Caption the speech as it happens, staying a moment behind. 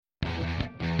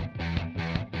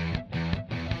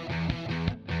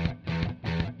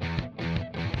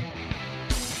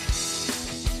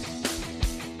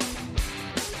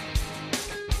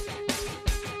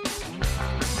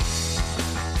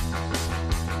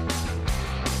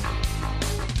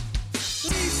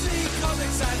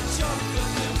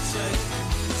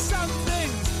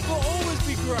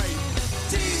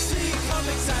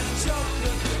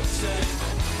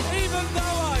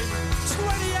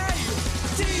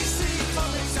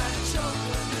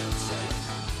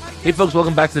Hey, folks,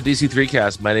 welcome back to the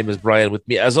DC3cast. My name is Brian. With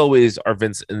me, as always, are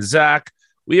Vince and Zach.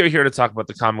 We are here to talk about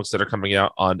the comics that are coming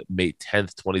out on May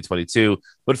 10th, 2022.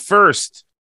 But first,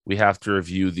 we have to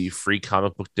review the free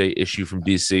comic book day issue from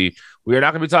DC. We are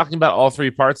not going to be talking about all three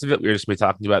parts of it. We are just going to be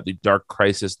talking about the Dark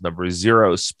Crisis number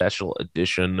 0 special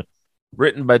edition,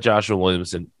 written by Joshua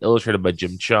Williamson, illustrated by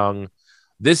Jim Chung.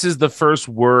 This is the first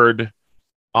word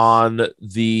on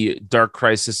the Dark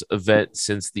Crisis event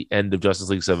since the end of Justice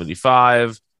League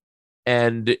 75.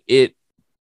 And it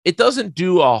doesn't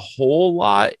do a whole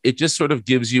lot. It just sort of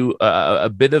gives you a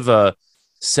bit of a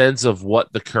sense of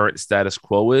what the current status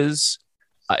quo is.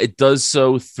 It does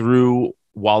so through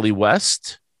Wally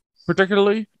West,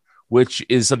 particularly, which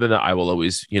is something that I will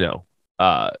always,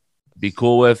 be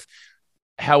cool with.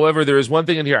 However, there is one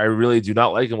thing in here I really do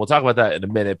not like, and we'll talk about that in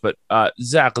a minute. But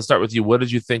Zach, let's start with you. What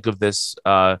did you think of this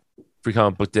free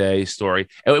comic book day story?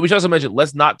 And we should also mention,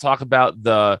 let's not talk about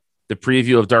the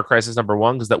preview of Dark Crisis number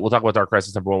 1, because we'll talk about Dark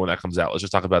Crisis number 1 when that comes out. Let's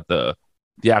just talk about the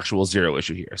actual 0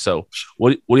 issue here. So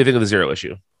what do you think of the 0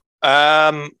 issue?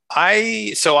 I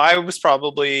was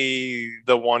probably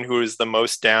the one who was the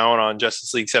most down on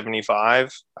Justice League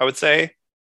 75, I would say.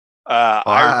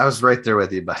 I was right there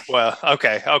with you, buddy. Well,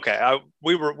 okay.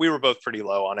 We were both pretty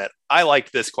low on it. I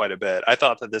liked this quite a bit. I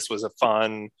thought that this was a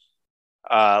fun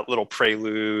little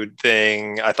prelude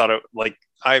thing. I thought it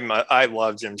I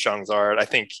love Jim Chung's art. I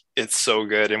think it's so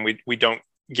good, and we don't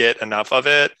get enough of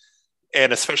it.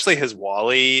 And especially his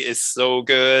Wally is so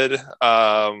good.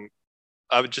 I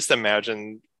would just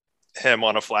imagine him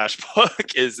on a Flash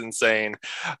book is insane.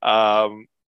 But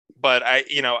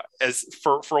as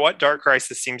for what Dark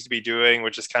Crisis seems to be doing,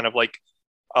 which is kind of like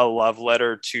a love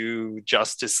letter to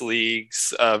Justice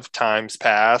Leagues of times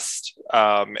past,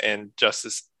 and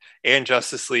Justice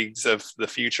Leagues of the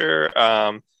future.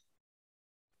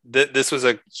 This was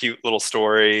a cute little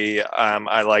story.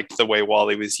 I liked the way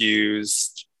Wally was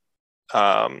used.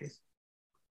 I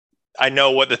know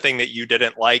what the thing that you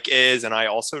didn't like is, and I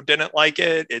also didn't like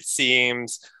it. It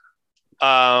seems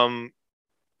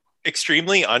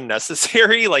extremely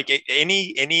unnecessary. Like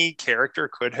any character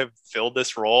could have filled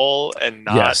this role and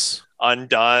not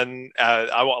undone.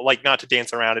 I want not to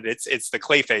dance around it. It's the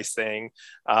Clayface thing.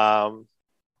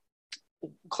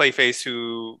 Clayface,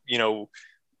 who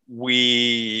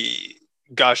we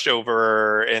gushed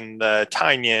over in the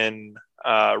Tynion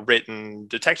written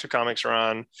Detective Comics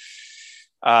run,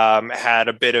 had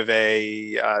a bit of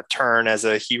a turn as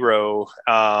a hero,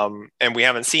 and we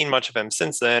haven't seen much of him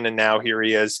since then. And now here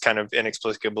he is, kind of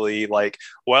inexplicably like,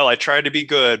 well, I tried to be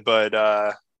good, but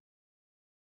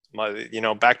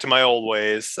back to my old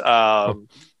ways. And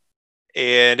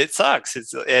it sucks.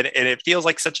 And it feels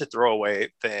like such a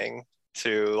throwaway thing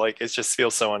too. It just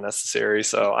feels so unnecessary.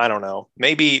 So I don't know.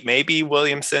 Maybe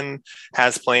Williamson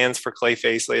has plans for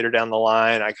Clayface later down the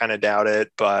line. I kind of doubt it,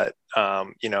 but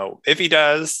if he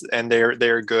does and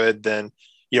they're good, then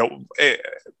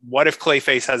what if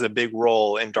Clayface has a big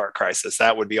role in Dark Crisis?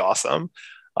 That would be awesome.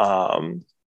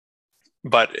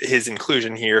 But his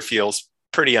inclusion here feels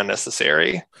pretty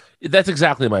unnecessary. That's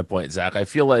exactly my point, Zach. I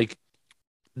feel like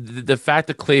the fact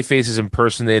that Clayface is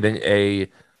impersonating a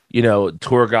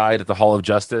tour guide at the Hall of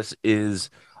Justice is,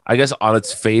 I guess, on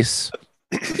its face,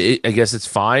 I guess it's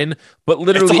fine. But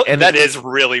literally, that is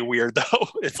really weird, though.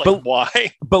 It's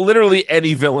why? But literally,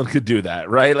 any villain could do that,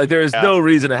 right? Like, there is no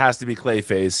reason it has to be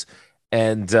Clayface,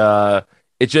 and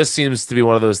it just seems to be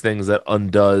one of those things that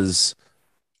undoes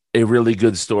a really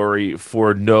good story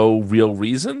for no real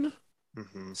reason.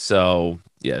 Mm-hmm. So,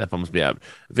 yeah, that bums me out.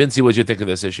 Vincey, what did you think of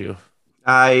this issue?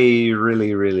 I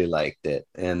really, really liked it.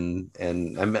 And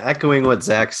I'm echoing what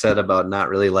Zach said about not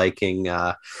really liking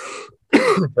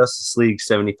Justice League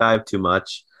 75 too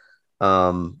much.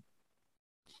 But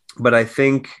I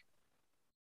think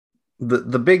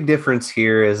the big difference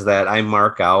here is that I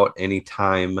mark out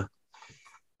anytime they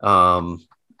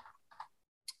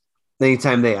honor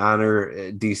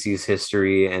DC's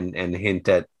history and hint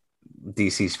at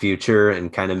DC's future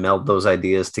and kind of meld those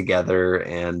ideas together.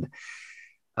 And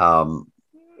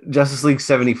Justice League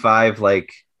 75,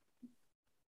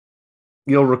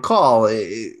 you'll recall,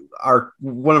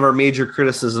 one of our major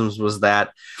criticisms was that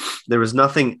there was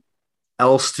nothing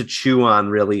else to chew on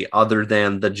really other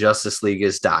than the Justice League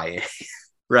is dying.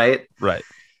 Right.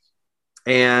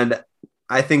 And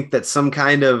I think that some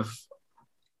kind of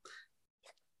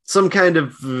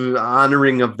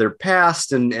honoring of their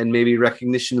past and maybe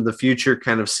recognition of the future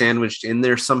kind of sandwiched in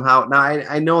there somehow. Now,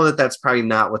 I know that that's probably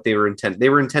not what they were intending. They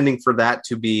were intending for that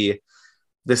to be,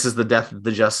 this is the death of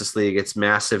the Justice League. It's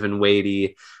massive and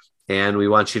weighty, and we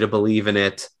want you to believe in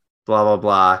it, blah, blah,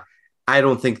 blah. I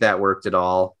don't think that worked at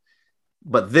all.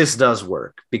 but this does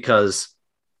work because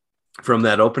from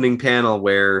that opening panel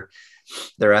where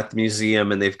they're at the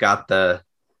museum and they've got the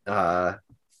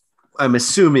I'm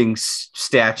assuming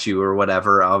statue or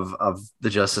whatever of the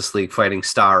Justice League fighting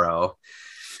Starro,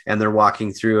 and they're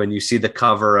walking through and you see the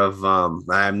cover of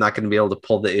I'm not going to be able to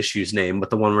pull the issue's name, but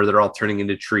the one where they're all turning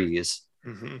into trees.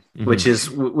 Mm-hmm. Which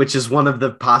is one of the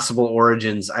possible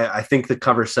origins. I think the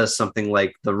cover says something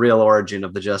like the real origin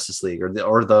of the Justice League, or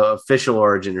the official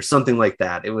origin, or something like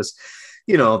that. It was,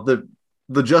 the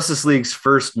Justice League's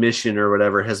first mission or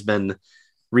whatever has been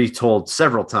retold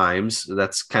several times.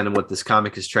 That's kind of what this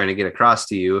comic is trying to get across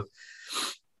to you.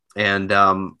 And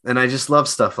I just love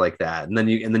stuff like that. And then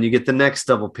you get the next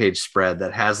double page spread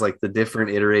that has like the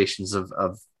different iterations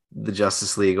of the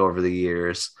Justice League over the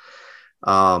years.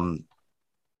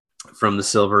 From the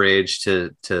Silver Age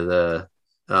to the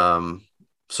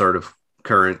sort of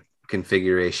current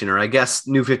configuration, or I guess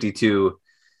New 52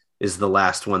 is the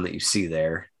last one that you see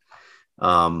there.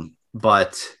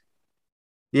 But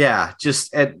yeah,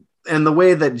 and the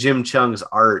way that Jim Cheung's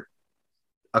art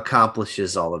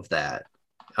accomplishes all of that.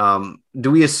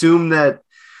 Do we assume that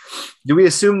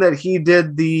he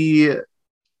did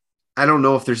I don't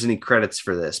know if there's any credits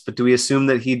for this, but do we assume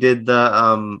that he did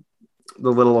the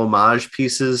little homage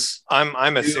pieces?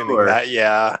 I'm assuming that.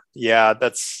 Yeah.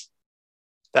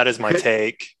 That is my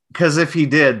take. Because if he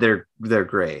did, they're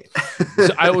great.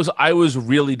 So I was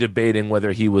really debating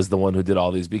whether he was the one who did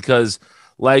all these, because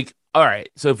like, all right,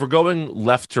 so if we're going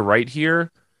left to right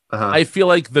here, I feel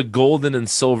like the Golden and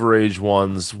Silver Age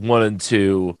ones 1 and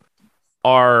 2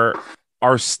 are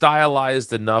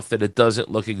stylized enough that it doesn't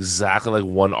look exactly like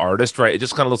one artist, right? It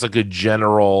just kind of looks like a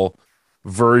general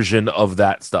version of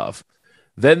that stuff.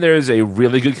 Then there's a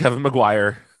really good Kevin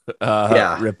Maguire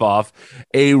ripoff,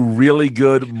 a really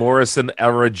good Morrison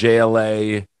era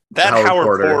JLA. That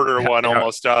Howard Porter one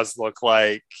almost does look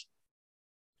like,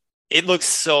 it looks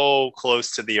so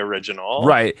close to the original,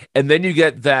 right? And then you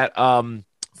get that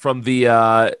from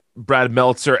the Brad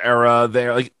Meltzer era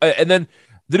there, like, and then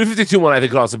the New 52 one I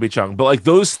think could also be Chung, but like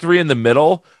those three in the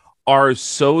middle are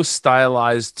so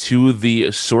stylized to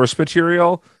the source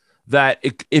material that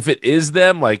if it is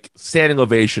them, like standing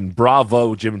ovation,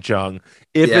 bravo, Jim Cheung.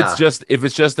 If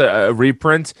it's just a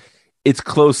reprint, it's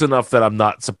close enough that I'm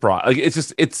not surprised. Like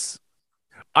it's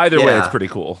either way, it's pretty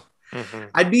cool. Mm-hmm.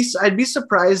 I'd be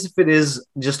surprised if it is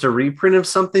just a reprint of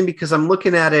something, because I'm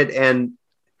looking at it and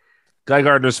Guy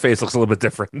Gardner's face looks a little bit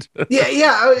different.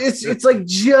 It's like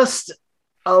just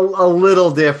a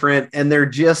little different, and they're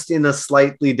just in a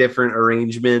slightly different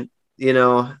arrangement,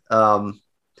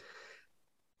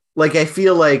 like I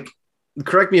feel like,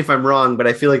 correct me if I'm wrong, but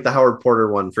I feel like the Howard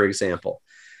Porter one, for example,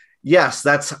 yes,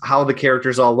 that's how the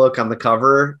characters all look on the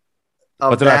cover,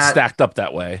 but they're not stacked up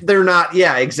that way. They're not.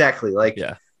 Yeah, exactly. Like,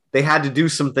 they had to do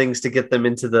some things to get them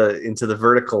into the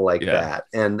vertical like that.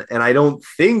 And I don't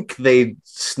think they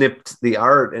snipped the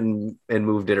art and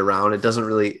moved it around. It doesn't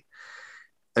really,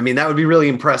 I mean, that would be really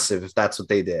impressive if that's what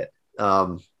they did.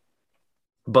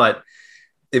 But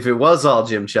if it was all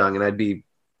Jim Cheung, and I'd be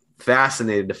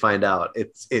fascinated to find out,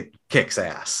 it kicks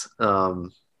ass. Oh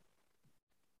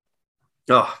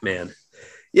man.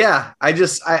 Yeah.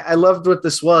 I loved what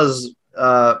this was.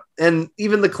 And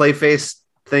even the Clayface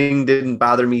thing didn't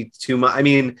bother me too much. I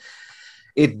mean,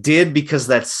 it did, because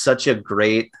that's such a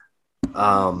great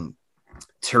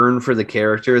turn for the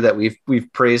character that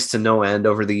we've praised to no end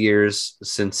over the years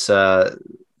since the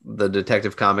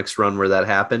Detective Comics run where that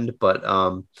happened. But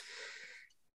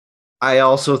I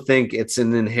also think it's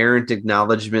an inherent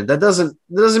acknowledgement. That doesn't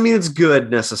mean it's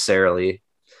good necessarily,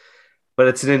 but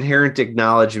it's an inherent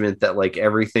acknowledgement that like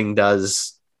everything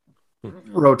does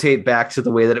rotate back to the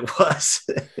way that it was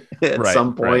at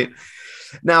some point. Right.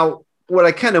 Now, what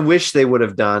I kind of wish they would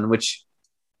have done, which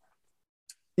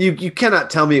you cannot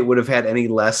tell me it would have had any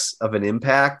less of an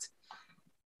impact,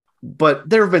 but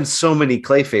there have been so many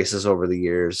Clayfaces over the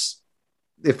years.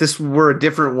 If this were a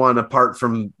different one apart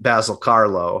from Basil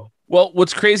Karlo. Well,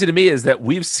 what's crazy to me is that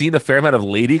we've seen a fair amount of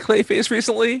Lady Clayface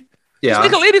recently. Yeah.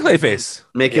 Just make a Lady Clayface.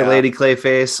 Make it Lady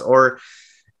Clayface, or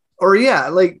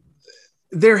like,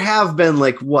 there have been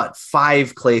like 5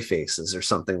 Clayfaces or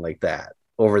something like that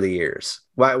over the years.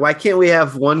 Why can't we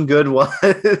have one good one?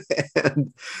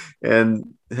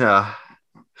 and I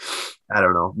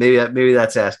don't know. Maybe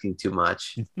that's asking too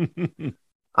much. I'm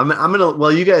gonna,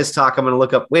 while you guys talk, I'm gonna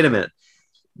look up. Wait a minute.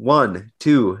 1,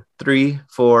 2, 3,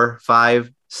 4,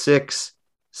 5, 6,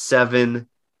 7,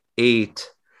 8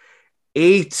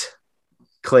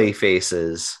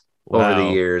 Clayfaces over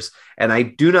the years, and I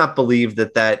do not believe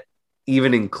that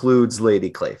even includes Lady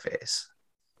Clayface.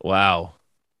 Wow.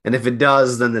 And if it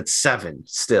does, then it's 7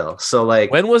 still. So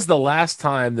like, when was the last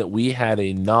time that we had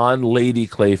a non-lady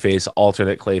Clayface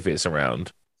alternate Clayface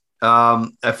around?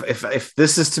 if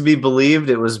this is to be believed,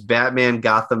 it was Batman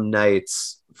Gotham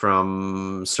Knights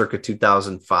from circa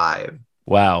 2005.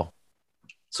 Wow.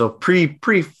 So pre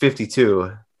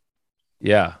 52.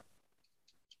 Yeah.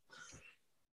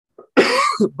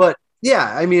 But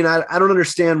yeah, I mean, I don't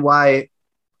understand why.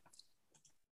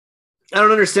 I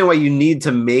don't understand why you need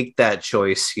to make that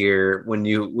choice here when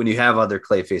you have other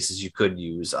Clayfaces you could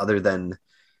use, other than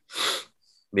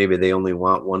maybe they only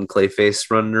want one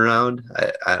Clayface running around.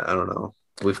 I don't know.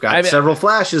 We've got several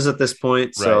Flashes at this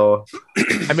point, right. so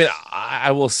I mean,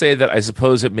 I will say that I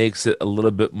suppose it makes it a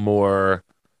little bit more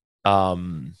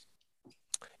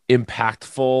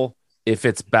impactful if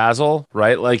it's Basil,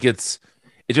 right? Like it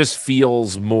just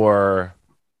feels more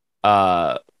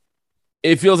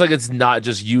it feels like it's not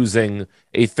just using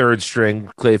a third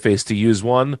string Clayface to use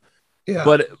one. yeah.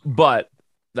 But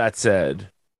that said,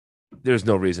 there's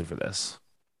no reason for this.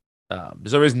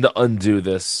 There's no reason to undo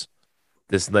this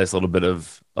nice little bit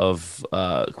of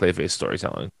Clayface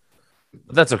storytelling.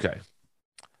 But that's okay.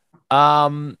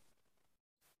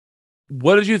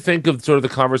 What did you think of sort of the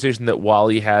conversation that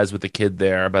Wally has with the kid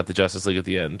there about the Justice League at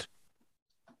the end?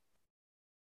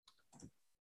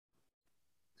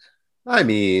 I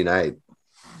mean, I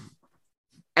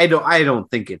don't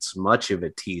think it's much of a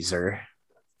teaser.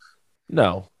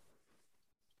 No.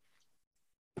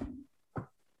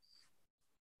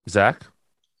 Zach?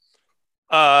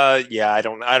 Yeah, I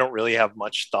don't really have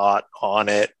much thought on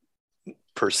it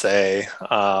per se.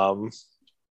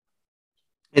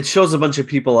 It shows a bunch of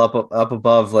people up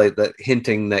above, like that,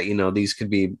 hinting that these could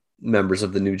be members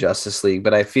of the new Justice League.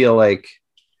 But I feel like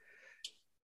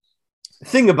the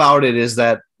thing about it is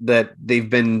that they've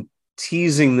been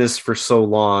teasing this for so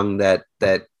long that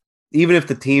even if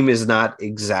the team is not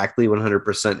exactly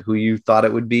 100% who you thought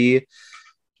it would be,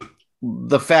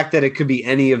 the fact that it could be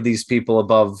any of these people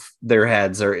above their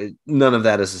heads, or none of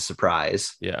that is a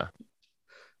surprise. Yeah.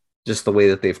 Just the way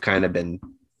that they've kind of been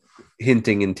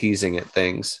hinting and teasing at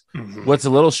things. Mm-hmm. What's a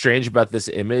little strange about this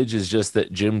image is just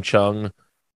that Jim Chung,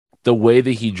 the way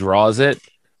that he draws it,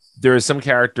 there are some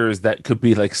characters that could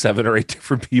be like 7 or 8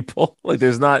 different people. Like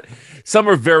there's not, some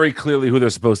are very clearly who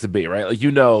they're supposed to be, right? Like,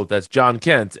 that's John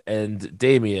Kent and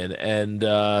Damian and,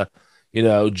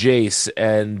 Jace.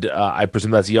 And I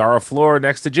presume that's Yara Flor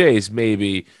next to Jace,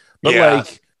 maybe.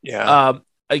 But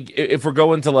if we're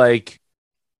going to like,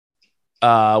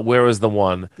 where was the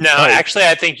one? No, actually,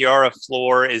 I think Yara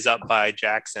Flor is up by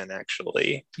Jackson,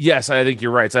 actually. Yes, I think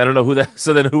you're right. So I don't know who that.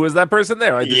 So then who is that person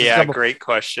there? Great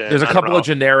question. There's a couple of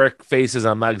generic faces.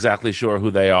 I'm not exactly sure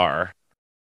who they are.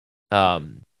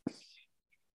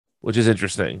 Which is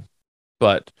interesting.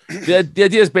 But the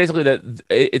idea is basically that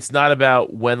it's not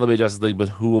about when there'll be Justice League, but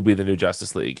who will be the new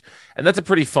Justice League. And that's a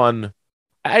pretty fun.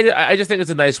 I just think it's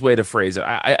a nice way to phrase it.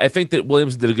 I think that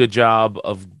Williamson did a good job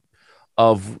of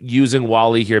using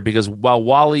Wally here, because while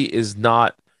Wally is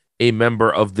not a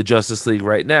member of the Justice League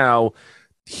right now,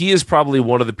 he is probably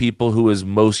one of the people who is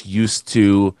most used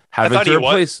to having to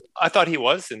replace. I thought he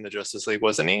was in the Justice League,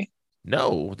 wasn't he?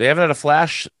 No, they haven't had a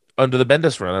Flash under the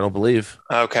Bendis run, I don't believe.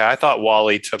 Okay, I thought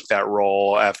Wally took that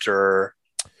role after.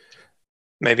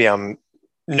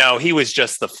 No, he was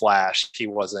just the Flash. He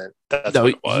wasn't. That's what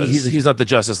it was. He's not the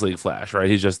Justice League Flash, right?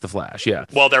 He's just the Flash. Yeah.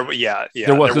 Well, there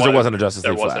wasn't a Justice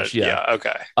League Flash. Yeah.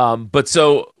 Okay. But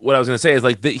so what I was going to say is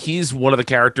like he's one of the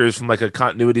characters from like a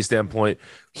continuity standpoint.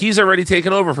 He's already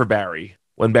taken over for Barry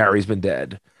when Barry's been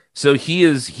dead. So he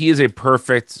is a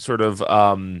perfect sort of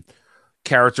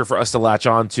character for us to latch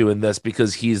onto in this,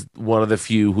 because he's one of the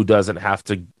few who doesn't have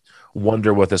to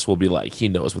wonder what this will be like. He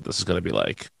knows what this is going to be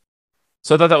like.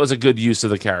 So I thought that was a good use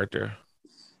of the character.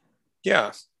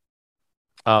 Yeah.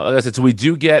 Like I said, so we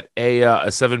do get a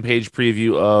 7-page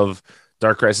preview of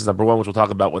Dark Crisis #1, which we'll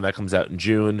talk about when that comes out in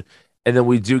June. And then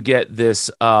we do get this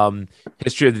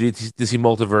history of the DC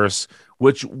multiverse,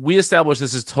 which we established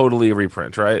this is totally a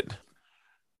reprint, right?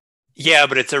 Yeah,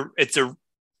 but it's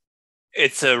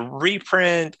a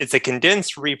reprint. It's a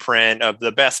condensed reprint of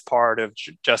the best part of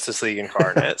Justice League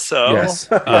Incarnate. So yes.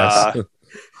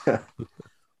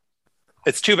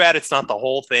 It's too bad it's not the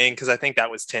whole thing, because I think that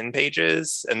was 10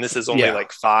 pages and this is only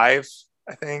like 5.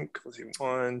 I think. Let's see,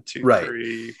 1, 2, right.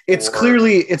 3, 4.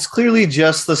 It's clearly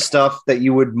just the stuff that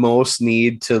you would most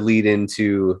need to lead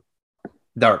into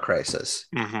Dark Crisis.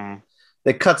 Mm-hmm.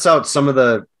 It cuts out some of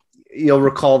the. You'll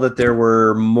recall that there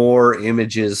were more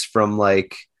images from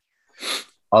like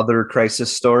other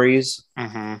Crisis stories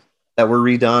that were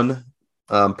redone.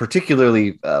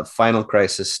 Particularly, Final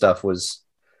Crisis stuff was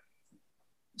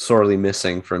sorely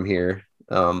missing from here.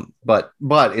 But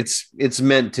it's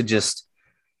meant to just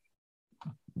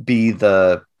be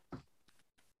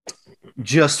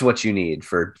just what you need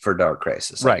for Dark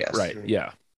Crisis, I guess. Right.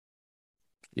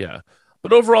 Yeah.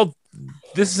 But overall,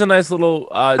 this is a nice little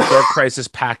Dark Crisis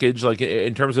package, like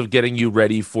in terms of getting you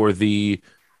ready for the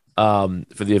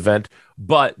event.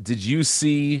 But did you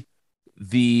see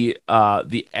the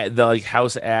like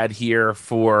house ad here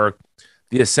for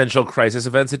the Essential Crisis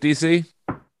events at DC?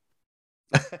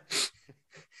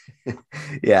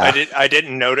 Yeah, I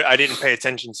didn't note it. I didn't pay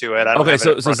attention to it. I don't Okay, have it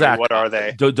in so front of me. Zach, What are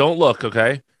they? Don't look.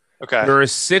 Okay. Okay. There are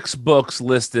 6 books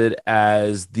listed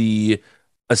as the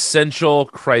Essential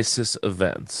Crisis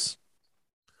events.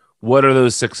 What are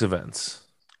those 6 events?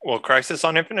 Well, Crisis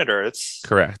on Infinite Earths.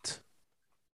 Correct.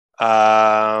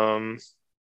 You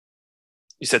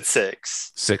said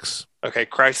 6. 6. Okay.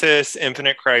 Crisis,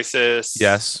 Infinite Crisis.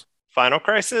 Yes. Final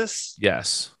Crisis.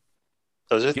 Yes.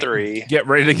 Those are 3. Get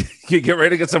ready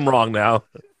to get some wrong now.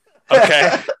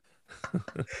 Okay.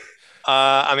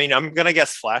 I mean, I'm gonna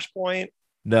guess Flashpoint.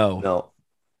 No.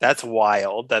 That's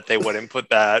wild that they wouldn't put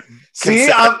that.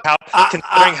 See,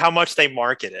 considering how much they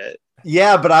market it.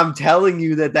 Yeah, but I'm telling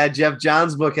you that Jeff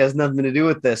Johns book has nothing to do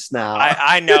with this now.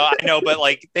 I know, but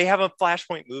like they have a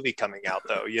Flashpoint movie coming out,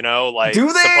 though. You know, like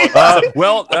do they? It's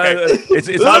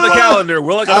on the calendar.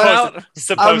 Will it come out?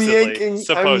 Supposedly.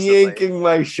 I'm yanking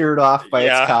my shirt off by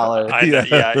its collar.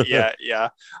 Yeah.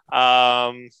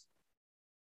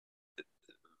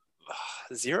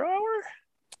 0 Hour?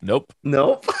 Nope.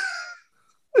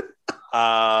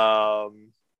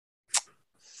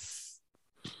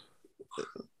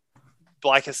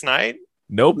 Blackest Night?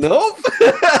 Nope.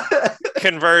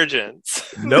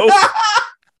 Convergence? Nope.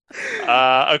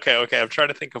 Okay. I'm trying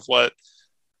to think of what.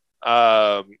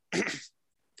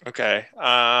 Okay.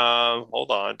 Hold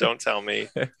on. Don't tell me.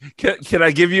 Can I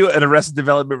give you an Arrested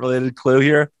Development related clue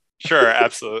here? Sure,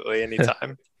 absolutely.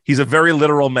 Anytime. He's a very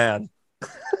literal man.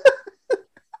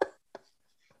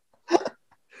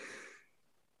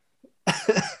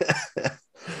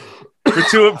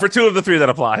 For two of the 3 that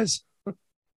applies.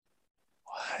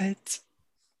 What?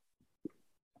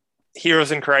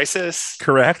 Heroes in Crisis?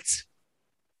 Correct.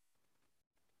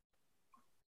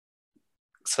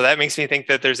 So that makes me think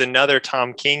that there's another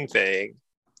Tom King thing.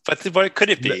 But what could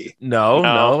it be? No.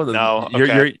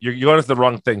 Okay. You're going to the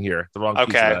wrong thing here. The wrong piece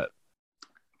of that.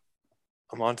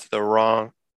 I'm on to the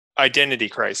wrong Identity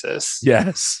Crisis.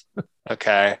 Yes.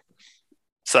 Okay.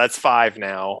 So that's 5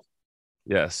 now.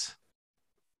 Yes.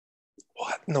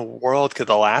 What in the world could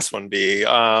the last one be?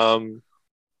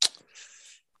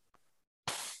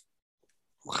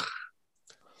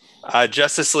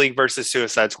 Justice League versus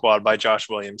Suicide Squad by Josh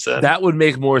Williamson. That would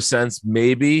make more sense,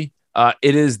 maybe.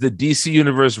 It is the DC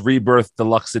Universe Rebirth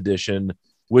Deluxe Edition,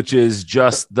 which is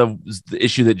just the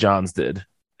issue that Johns did.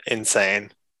 Insane.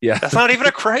 Yeah. That's not even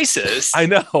a crisis. I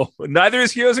know. Neither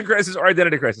is Heroes in Crisis or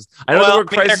Identity Crisis. I know the word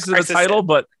crisis in the title,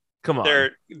 but come on.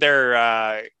 They're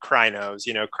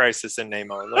Krynos, crisis in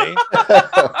name only.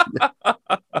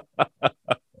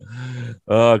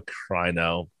 Oh,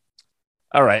 Kryno.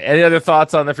 All right. Any other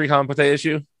thoughts on the Free Comic Book Day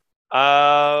issue?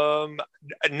 No,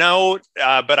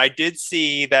 but I did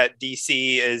see that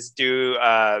DC is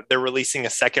they're releasing a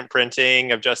second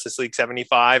printing of Justice League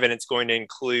 75, and it's going to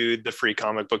include the Free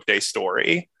Comic Book Day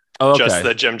story. Oh, okay. Just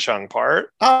the Jim Chung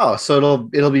part. Oh, so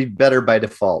it'll be better by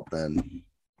default then.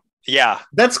 Yeah.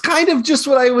 That's kind of just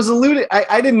what I was alluding.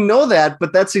 I didn't know that,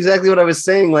 but that's exactly what I was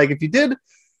saying. Like if you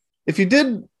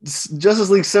did Justice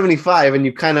League 75 and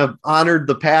you kind of honored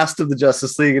the past of the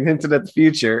Justice League and hinted at the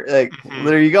future, like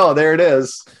there you go, there it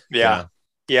is. Yeah.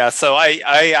 So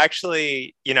I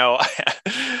actually,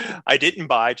 I didn't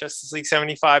buy Justice League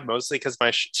 75 mostly because my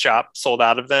shop sold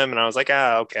out of them, and I was like,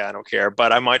 okay, I don't care,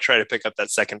 but I might try to pick up that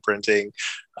second printing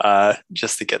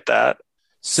just to get that.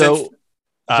 So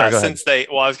since they've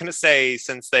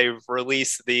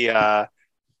released the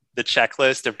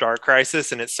checklist of Dark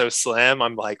Crisis and it's so slim,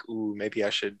 I'm like, ooh, maybe I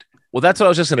should. Well, that's what I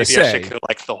was just going to say. I should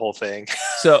collect the whole thing.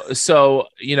 So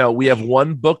we have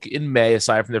one book in May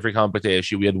aside from the Free Comic Book Day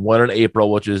issue. We had one in April,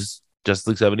 which is Justice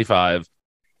League 75,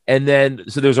 and then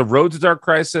so there's a Road to Dark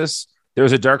Crisis.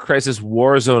 There's a Dark Crisis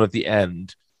Warzone at the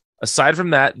end. Aside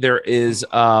from that, there is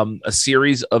a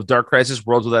series of Dark Crisis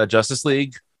Worlds Without a Justice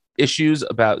League issues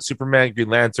about Superman, Green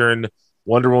Lantern,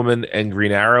 Wonder Woman, and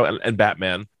Green Arrow and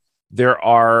Batman.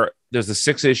 There's a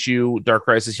 6-issue Dark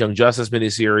Crisis Young Justice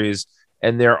miniseries,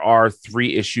 and there are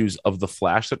 3 issues of The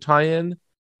Flash that tie in,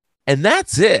 and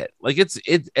that's it. Like it's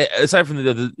aside from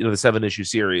the 7-issue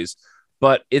series,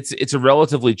 but it's a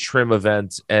relatively trim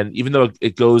event, and even though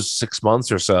it goes 6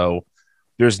 months or so,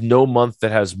 there's no month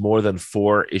that has more than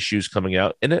 4 issues coming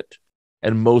out in it.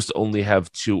 and most only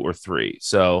have 2 or 3.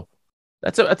 So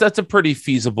that's a pretty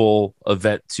feasible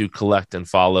event to collect and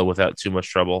follow without too much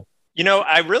trouble.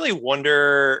 I really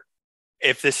wonder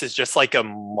if this is just like a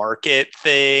market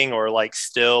thing or like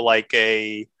still like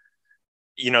a,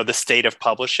 the state of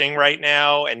publishing right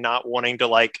now and not wanting to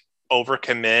like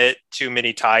overcommit too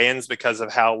many tie-ins because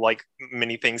of how like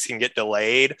many things can get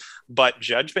delayed. But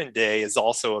Judgment Day is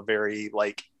also a very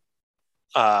like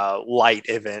light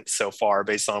event so far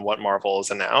based on what Marvel has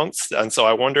announced. And so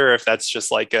I wonder if that's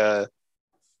just like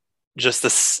just the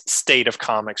state of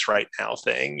comics right now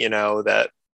thing,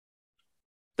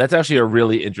 that's actually a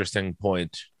really interesting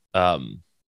point. That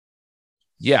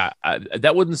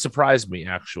wouldn't surprise me,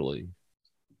 actually.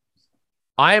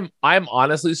 I'm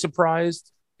honestly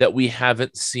surprised that we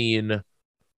haven't seen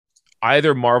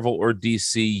either Marvel or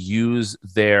DC use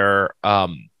their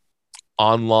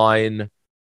online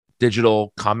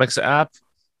digital comics app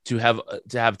to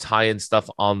have tie-in stuff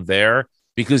on there,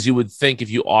 because you would think if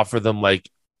you offer them like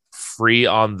free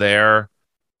on there,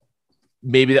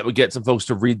 maybe that would get some folks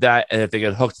to read that, and if they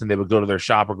get hooked, then they would go to their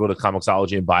shop or go to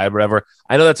Comixology and buy it, whatever.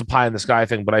 I know that's a pie in the sky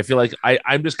thing, but I feel like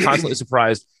I'm just constantly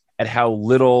surprised at how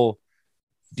little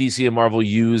DC and Marvel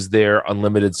use their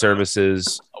unlimited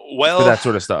services for that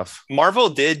sort of stuff. Marvel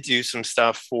did do some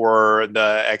stuff for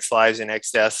the X Lives and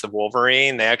X Deaths of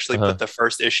Wolverine. They actually put the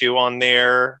first issue on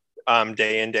there,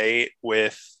 day and date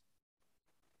with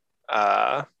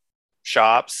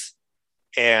shops.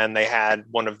 And they had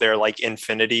one of their like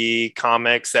Infinity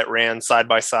comics that ran side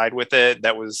by side with it.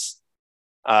 That was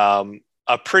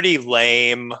a pretty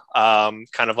lame kind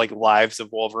of like Lives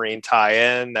of Wolverine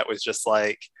tie-in. That was just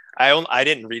like, I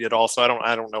didn't read it all, so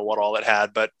I don't know what all it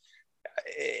had, but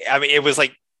I mean, it was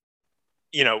like,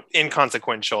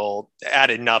 inconsequential,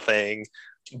 added nothing,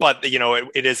 but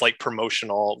it is like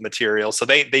promotional material. So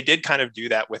they did kind of do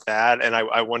that with that. And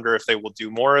I wonder if they will do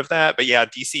more of that, but yeah,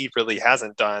 DC really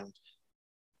hasn't done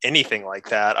anything like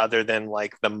that other than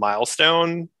like the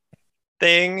Milestone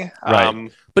thing.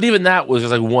 Right. But even that was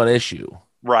just like one issue.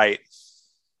 Right.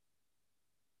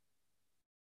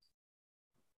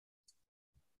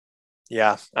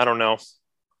 Yeah, I don't know.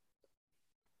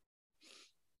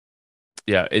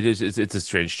 Yeah, it's a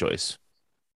strange choice.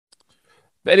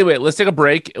 But anyway, let's take a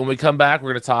break, and when we come back,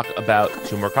 we're going to talk about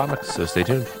 2 more comics, so stay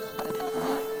tuned.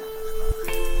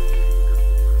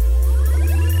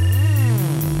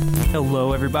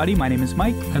 Hello, everybody. My name is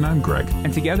Mike. And I'm Greg.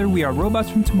 And together we are Robots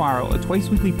from Tomorrow, a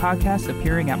twice-weekly podcast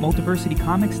appearing at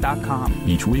multiversitycomics.com.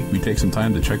 Each week, we take some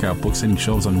time to check out books hitting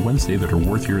shelves on Wednesday that are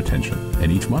worth your attention. And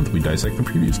each month, we dissect the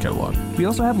previous catalog. We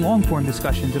also have long-form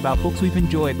discussions about books we've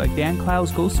enjoyed, like Dan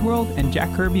Clow's Ghost World and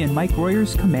Jack Kirby and Mike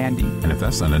Royer's Commanding. And if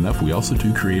that's not enough, we also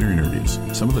do creator interviews.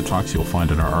 Some of the talks you'll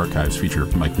find in our archives feature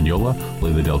Mike Mignola,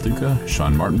 Leila Del Duca,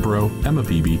 Sean Martinborough, Emma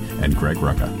Beebe, and Greg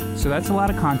Rucka. So that's a lot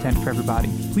of content for everybody.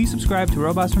 Please subscribe to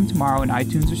Robots from Tomorrow in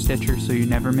iTunes or Stitcher so you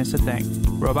never miss a thing.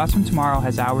 Robots from Tomorrow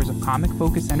has hours of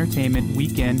comic-focused entertainment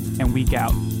week in and week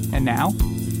out. And now,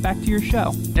 back to your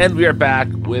show. And we are back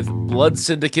with Blood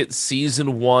Syndicate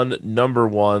Season 1, Number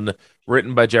 1,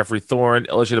 written by Jeffrey Thorne,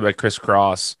 illustrated by Chris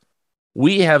Cross.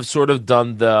 We have sort of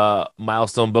done the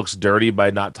Milestone books dirty by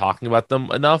not talking about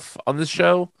them enough on this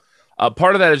show.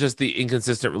 Part of that is just the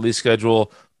inconsistent release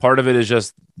schedule. Part of it is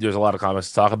just there's a lot of comics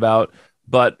to talk about.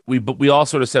 But we all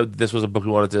sort of said this was a book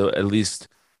we wanted to at least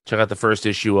check out the first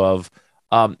issue of.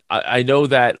 I know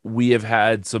that we have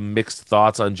had some mixed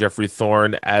thoughts on Jeffrey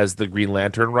Thorne as the Green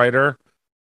Lantern writer.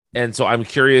 And so I'm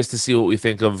curious to see what we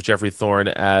think of Jeffrey Thorne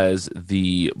as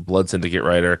the Blood Syndicate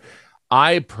writer.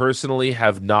 I personally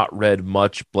have not read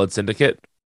much Blood Syndicate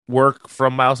work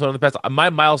from Milestone in the past. My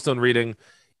Milestone reading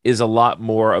is a lot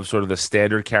more of sort of the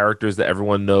standard characters that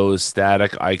everyone knows,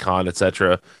 Static, Icon,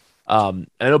 etc. I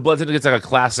know Blood Syndicate's like a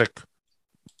classic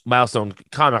Milestone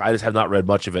comic. I just have not read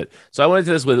much of it. So I went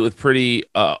into this with pretty,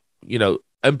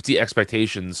 empty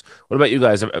expectations. What about you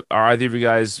guys? Are either of you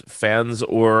guys fans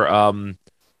or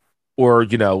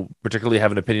particularly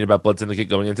have an opinion about Blood Syndicate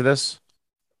going into this?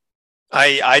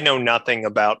 I know nothing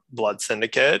about Blood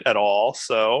Syndicate at all.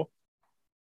 So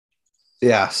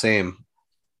yeah, same.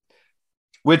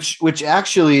 Which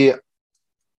actually,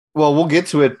 well, we'll get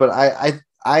to it, but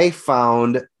I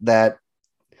found that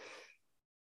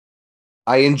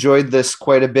I enjoyed this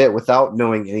quite a bit without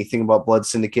knowing anything about Blood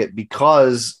Syndicate,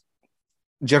 because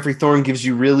Jeffrey Thorne gives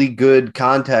you really good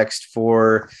context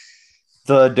for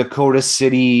the Dakota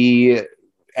City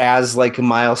as like a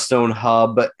Milestone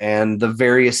hub, and the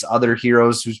various other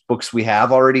heroes whose books we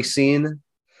have already seen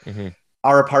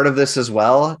are a part of this as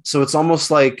well. So it's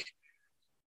almost like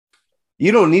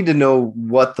you don't need to know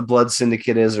what the Blood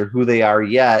Syndicate is or who they are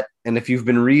yet. And if you've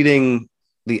been reading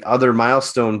the other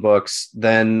Milestone books,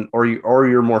 then or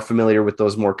you're more familiar with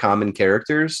those more common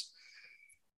characters,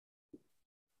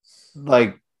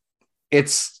 like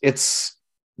it's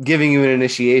giving you an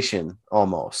initiation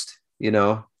almost, you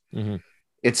know. Mm-hmm.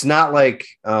 It's not like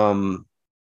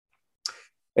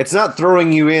it's not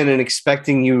throwing you in and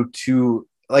expecting you to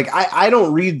like. I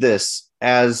don't read this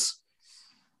as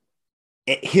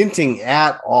hinting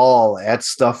at all at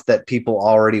stuff that people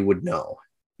already would know.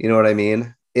 You know what I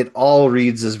mean? It all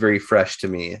reads as very fresh to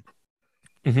me.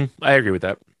 Mm-hmm. I agree with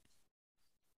that.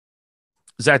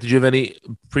 Zach, did you have any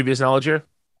previous knowledge here?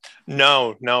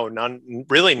 No, none,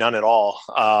 really none at all.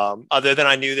 Other than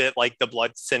I knew that like the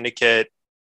Blood Syndicate.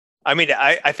 I mean,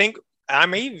 I think I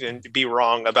may even be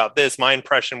wrong about this. My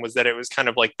impression was that it was kind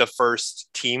of like the first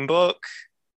team book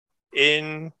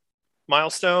in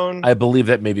Milestone. I believe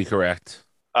that may be correct.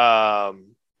 But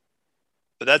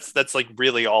that's like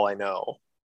really all I know.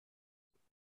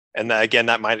 And that, again,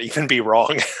 that might even be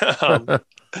wrong.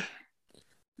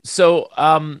 So,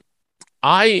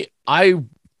 I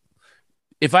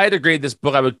if I had to grade this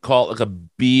book, I would call it like a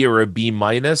B or a B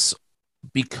minus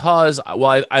because,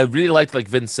 well, I really liked, like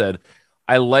Vince said,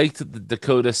 I liked the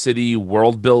Dakota City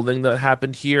world building that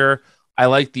happened here. I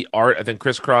liked the art. I think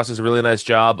Chris Cross does a really nice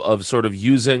job of sort of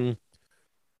using,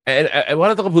 and I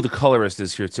want to look up who the colorist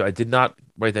is here too. I did not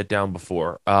write that down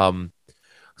before.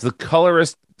 The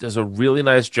colorist does a really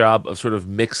nice job of sort of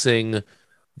mixing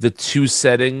the two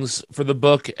settings for the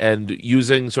book and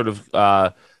using sort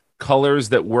of colors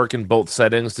that work in both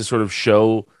settings to sort of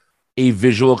show a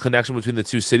visual connection between the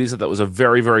two cities. That was a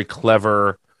very, very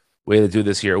clever way to do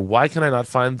this here. Why can I not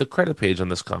find the credit page on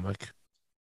this comic?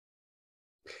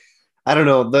 I don't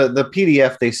know. The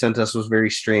PDF they sent us was very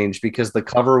strange because the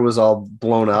cover was all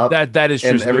blown up. That is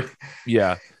true.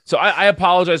 Yeah. So I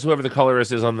apologize to whoever the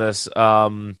colorist is on this.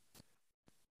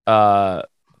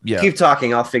 Yeah. Keep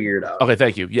talking. I'll figure it out. Okay,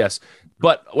 thank you. Yes.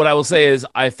 But what I will say is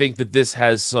I think that this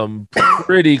has some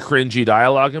pretty cringy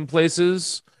dialogue in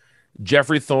places.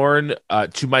 Jeffrey Thorne,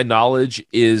 to my knowledge,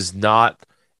 is not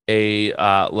a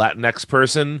Latinx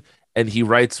person, and he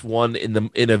writes one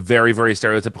in a very, very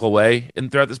stereotypical way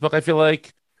throughout this book, I feel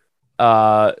like.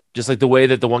 Just like the way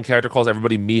that the one character calls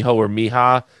everybody mijo or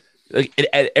mija, like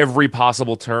at every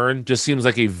possible turn, just seems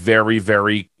like a very,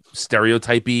 very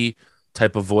stereotypy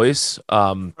type of voice.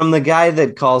 From the guy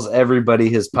that calls everybody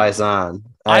his paisan.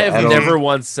 I have never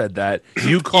once said that.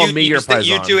 You call me your paisan.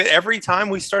 You do it every time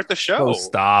we start the show. Oh,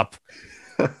 stop.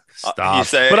 Stop. You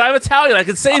say, but I'm Italian. I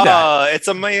can say that. It's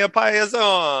a mia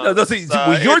paisan. No,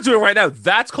 what you're doing right now,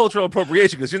 that's cultural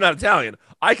appropriation because you're not Italian.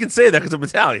 I can say that because I'm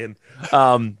Italian.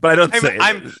 But I don't say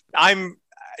it. I'm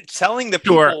telling the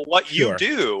people what you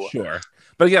do. Sure.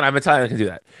 But again, I'm Italian. I can do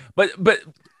that. But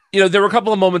you know, there were a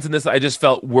couple of moments in this that I just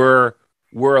felt were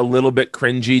a little bit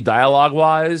cringy dialogue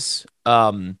wise.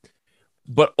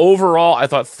 But overall, I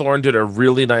thought Thorne did a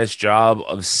really nice job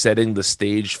of setting the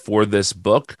stage for this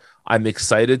book. I'm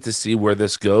excited to see where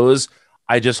this goes.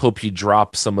 I just hope he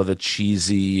drops some of the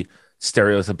cheesy,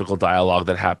 stereotypical dialogue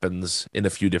that happens in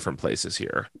a few different places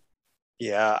here.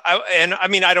 Yeah, I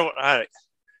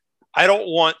don't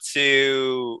want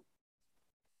to.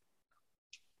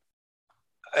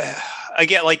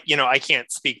 Again, like, you know, I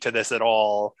can't speak to this at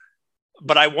all,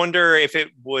 but I wonder if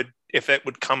it would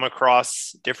come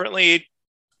across differently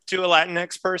to a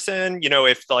Latinx person, you know,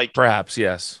 if like perhaps,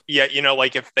 yes. Yeah, you know,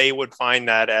 like if they would find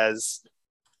that as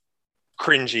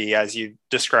cringy as you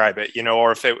describe it, you know,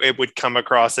 or if it would come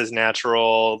across as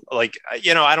natural, like,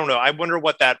 you know, I don't know. I wonder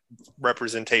what that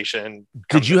representation.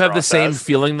 Did you have the same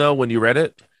feeling though when you read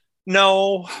it?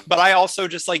 No, but I also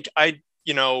just like, I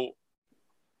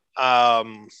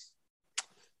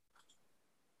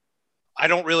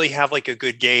don't really have like a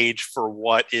good gauge for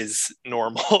what is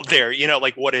normal there, you know,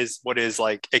 like what is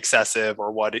like excessive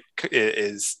or what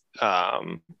is a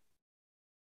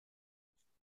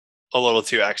little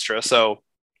too extra. So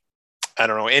I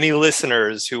don't know, any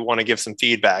listeners who want to give some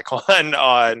feedback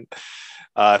on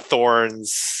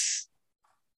Thorne's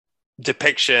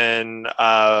depiction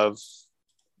of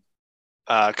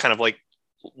kind of like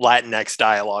Latinx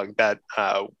dialogue, that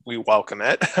we welcome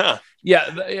it. Yeah,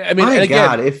 I mean, my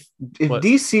God, if what?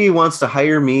 DC wants to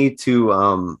hire me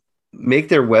to make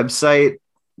their website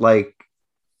like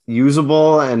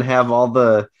usable and have all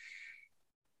the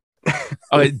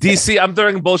okay, DC, I'm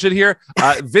throwing bullshit here.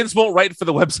 Vince won't write for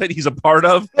the website he's a part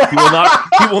of. He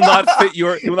will not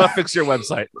fix your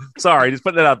website. Sorry, just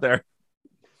putting it out there.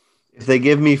 If they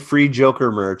give me free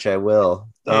Joker merch, I will.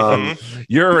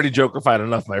 You're already Joker-fied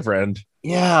enough, my friend.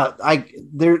 Yeah,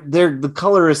 the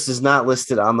colorist is not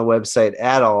listed on the website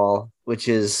at all, which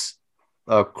is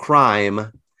a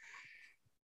crime.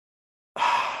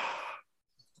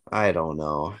 I don't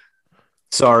know.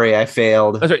 Sorry, I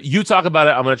failed. That's right. You talk about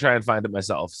it. I'm going to try and find it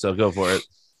myself. So go for it.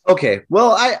 Okay.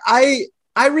 Well, I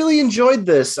really enjoyed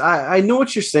this. I know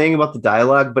what you're saying about the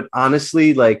dialogue, but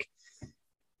honestly, like,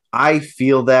 I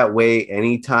feel that way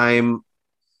anytime.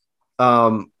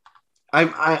 I'm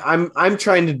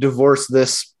trying to divorce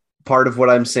this part of what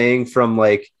I'm saying from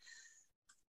like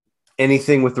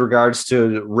anything with regards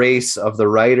to race of the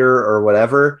writer or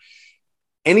whatever.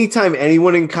 Anytime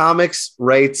anyone in comics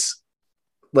writes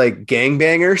like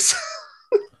gangbangers,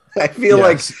 I feel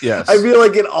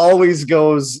like it always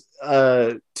goes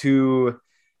to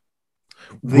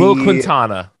Will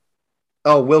Quintana.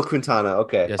 Oh, Will Quintana.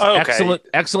 Okay. Yes. Oh, okay.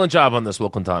 Excellent job on this,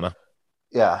 Will Quintana.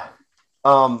 Yeah.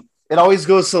 It always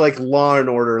goes to like Law and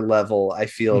Order level, I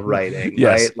feel, writing.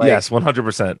 Yes. Right? Like, yes.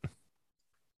 100%.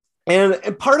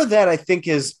 And part of that, I think,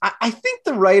 is I think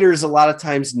the writers a lot of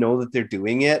times know that they're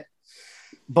doing it,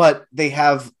 but they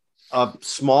have a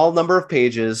small number of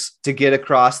pages to get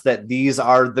across that these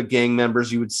are the gang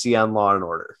members you would see on Law and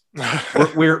Order.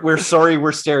 we're sorry,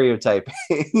 we're stereotyping.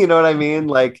 You know what I mean?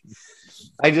 Like,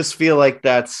 I just feel like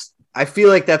that's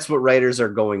what writers are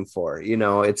going for. You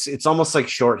know, it's almost like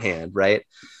shorthand, right?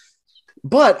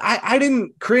 But I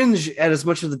didn't cringe at as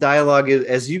much of the dialogue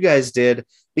as you guys did,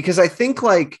 because I think,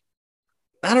 like,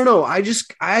 I don't know,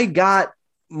 I got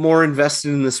more invested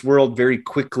in this world very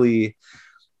quickly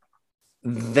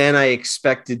than I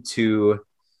expected to,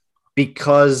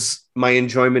 because my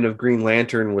enjoyment of Green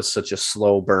Lantern was such a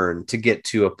slow burn to get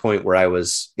to a point where I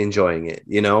was enjoying it,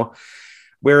 you know?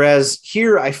 Whereas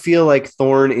here, I feel like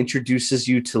Thorne introduces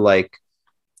you to like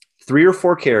 3 or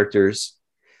 4 characters.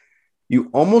 You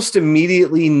almost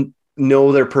immediately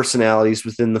know their personalities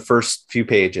within the first few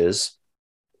pages.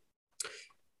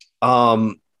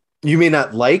 You may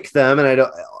not like them, and I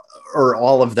don't, or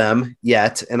all of them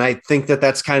yet. And I think that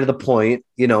that's kind of the point,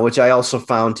 you know, which I also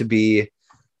found to be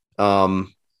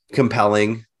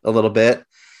compelling a little bit.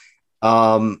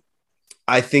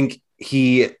 I think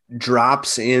he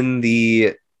drops in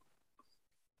the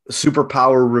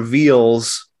superpower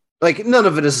reveals. Like, none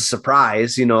of it is a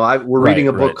surprise. You know, we're reading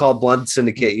a book called Blood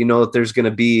Syndicate. You know that there's going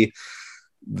to be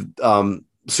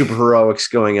super heroics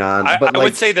going on. But I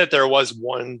would say that there was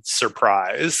one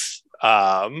surprise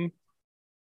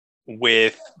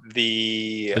with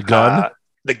the gun.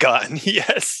 The gun,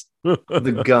 yes.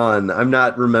 The gun. I'm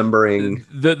not remembering.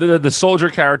 The soldier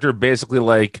character basically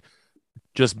like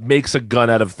just makes a gun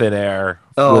out of thin air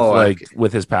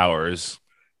with his powers.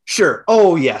 Sure.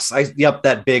 Oh yes.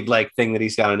 That big like thing that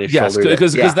he's got on his shoulder.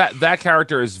 Because that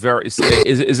character is very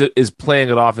is playing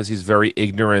it off as he's very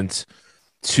ignorant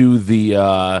to the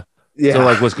to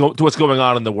like what's going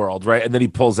on in the world, right? And then he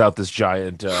pulls out this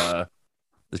giant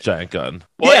gun.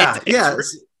 Well,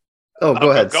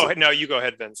 go ahead. Go ahead. No, you go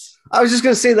ahead, Vince. I was just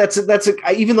gonna say that's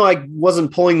even though I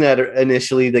wasn't pulling that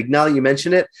initially, like now that you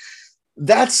mention it,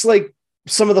 that's like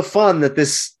some of the fun that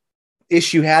this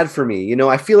issue had for me. You know,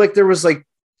 I feel like there was like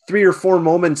 3 or 4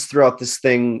 moments throughout this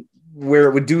thing where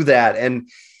it would do that. And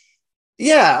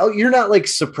yeah, you're not like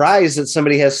surprised that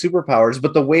somebody has superpowers,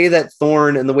 but the way that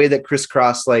Thorne and the way that Criss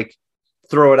Cross like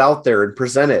throw it out there and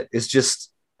present it is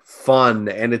just fun,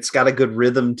 and it's got a good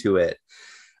rhythm to it.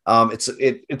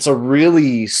 It's a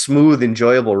really smooth,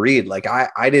 enjoyable read. Like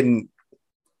I didn't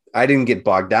get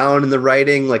bogged down in the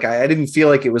writing. Like I didn't feel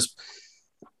like it was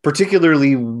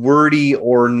particularly wordy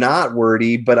or not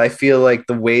wordy, but I feel like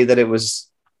the way that it was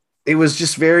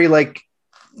just very like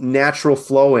natural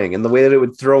flowing, and the way that it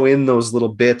would throw in those little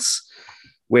bits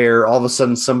where all of a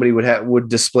sudden somebody would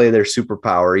display their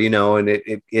superpower, you know, and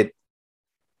it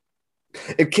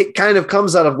kind of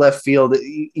comes out of left field.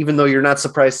 Even though you're not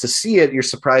surprised to see it, you're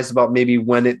surprised about maybe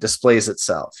when it displays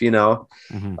itself, you know.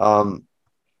 Mm-hmm.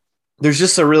 There's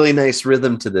just a really nice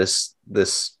rhythm to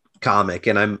this comic,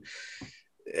 and I'm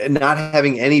not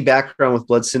having any background with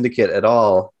Blood Syndicate at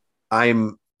all.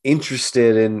 I'm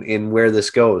interested in where this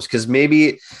goes, because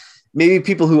maybe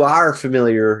people who are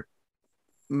familiar,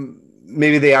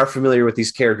 maybe they are familiar with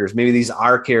these characters. Maybe these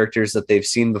are characters that they've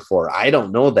seen before. I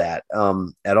don't know that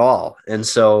at all. And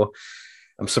so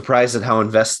I'm surprised at how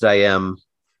invested I am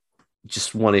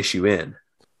just one issue in.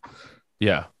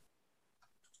 Yeah.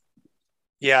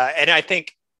 Yeah. And I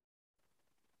think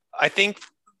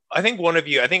one of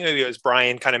you, I think maybe it was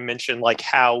Brian, kind of mentioned like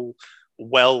how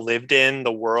well lived in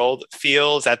the world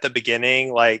feels at the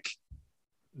beginning. Like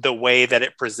the way that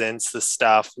it presents the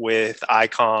stuff with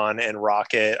Icon and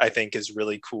Rocket, I think is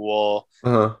really cool.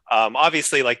 Uh-huh.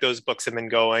 Obviously, like those books have been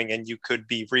going, and you could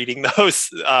be reading those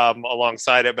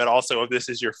alongside it. But also, if this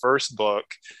is your first book,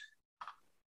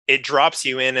 it drops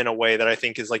you in a way that I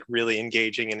think is like really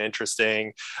engaging and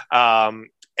interesting.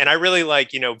 And I really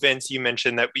like, Vince, you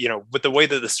mentioned that, with the way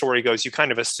that the story goes, you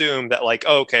kind of assume that like,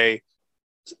 oh, okay,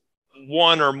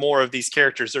 one or more of these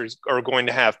characters are going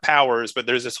to have powers, but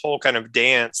there's this whole kind of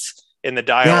dance in the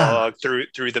dialogue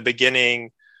through the beginning,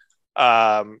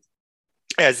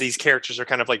 as these characters are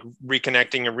kind of like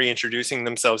reconnecting and reintroducing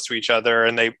themselves to each other.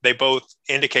 And they both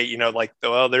indicate, like,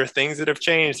 well, there are things that have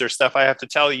changed. There's stuff I have to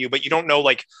tell you, but you don't know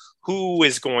like who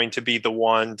is going to be the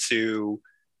one to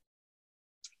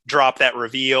drop that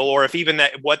reveal, or if even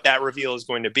what that reveal is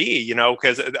going to be,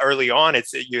 because early on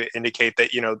you indicate that,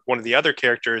 one of the other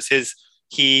characters,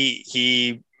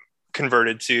 he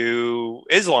converted to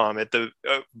Islam at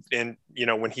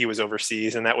when he was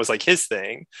overseas, and that was like his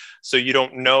thing. So you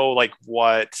don't know like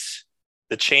what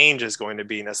the change is going to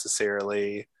be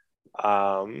necessarily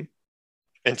until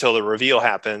the reveal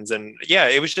happens. And yeah,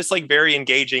 it was just like very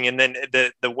engaging. And then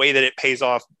the way that it pays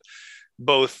off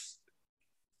both,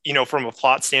 from a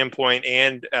plot standpoint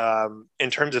and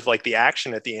in terms of like the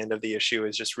action at the end of the issue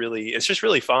it's just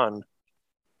really fun.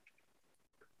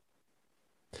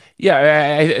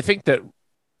 Yeah, I think that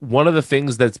one of the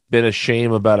things that's been a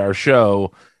shame about our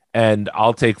show, and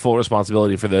I'll take full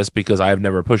responsibility for this because I have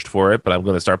never pushed for it, but I'm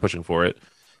going to start pushing for it,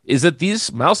 is that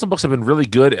these Milestone books have been really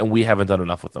good and we haven't done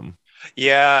enough with them.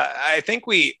 Yeah, I think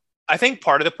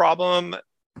part of the problem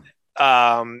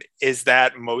is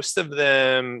that most of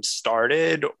them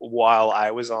started while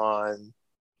I was on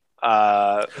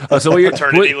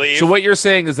maternity leave. So what you're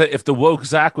saying is that if the woke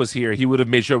Zach was here, he would have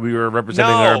made sure we were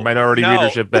representing our minority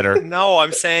readership better. No,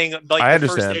 I'm saying like I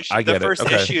understand. The first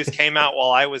issues came out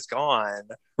while I was gone.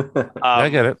 I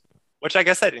get it. Which I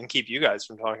guess I didn't keep you guys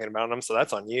from talking about them, so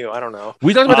that's on you. I don't know.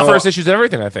 We talked about the first issues and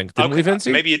everything, I think. Didn't we, Vince?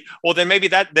 Then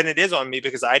it is on me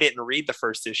because I didn't read the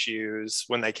first issues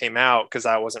when they came out because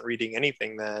I wasn't reading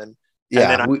anything then.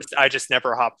 Yeah, and then I just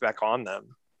never hopped back on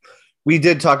them. We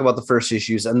did talk about the first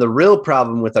issues, and the real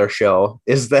problem with our show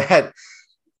is that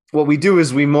what we do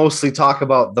is we mostly talk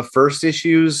about the first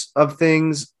issues of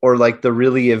things or like the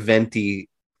really eventy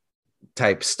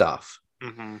type stuff.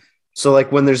 Mm-hmm. So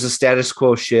like when there's a status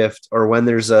quo shift or when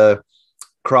there's a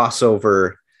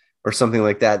crossover or something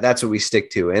like that, that's what we stick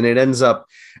to. And it ends up,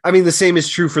 I mean, the same is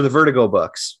true for the Vertigo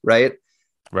books, right?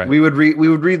 Right. We would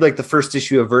read like the first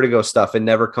issue of Vertigo stuff and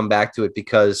never come back to it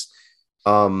because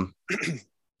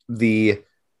the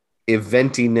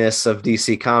eventiness of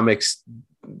DC Comics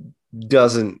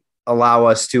doesn't allow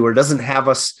us to, or doesn't have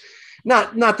us.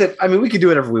 Not that, I mean, we could do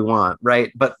whatever we want,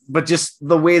 right? But just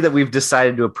the way that we've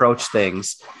decided to approach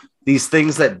things, these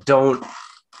things that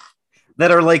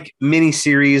are like mini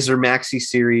series or maxi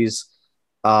series,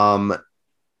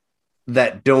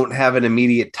 that don't have an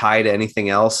immediate tie to anything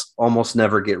else, almost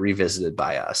never get revisited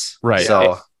by us. Right.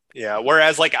 So yeah.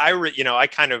 Whereas like I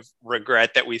kind of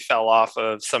regret that we fell off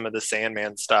of some of the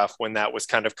Sandman stuff when that was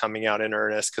kind of coming out in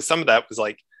earnest. Cause some of that was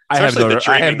like, I have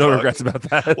no regrets about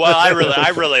that. Well,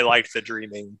 I really liked the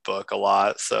Dreaming book a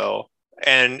lot. So,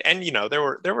 and there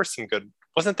were some good,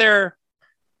 wasn't there?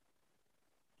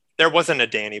 There wasn't a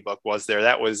Danny book, was there?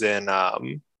 That was in, that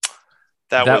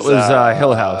was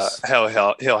Hill House.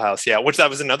 Hill House. Yeah. Which that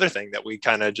was another thing that we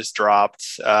kind of just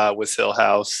dropped, was Hill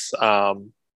House.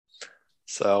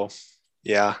 So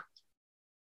yeah,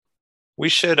 we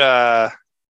should, I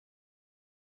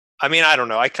mean, I don't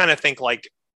know. I kind of think like,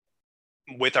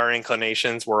 with our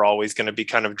inclinations, we're always going to be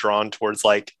kind of drawn towards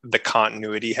like the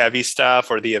continuity heavy stuff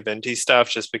or the eventy stuff,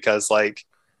 just because like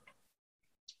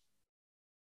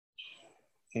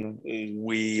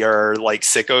we are like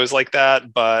sickos like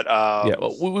that. But yeah,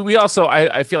 well, we also,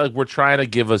 I feel like we're trying to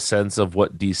give a sense of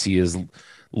what DC is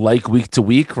like week to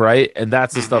week, right? And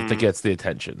that's the stuff that gets the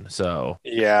attention. So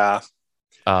yeah.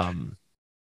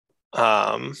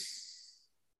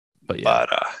 But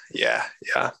yeah,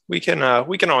 we can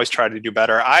always try to do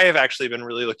better. I have actually been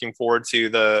really looking forward to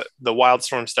the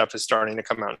Wildstorm stuff is starting to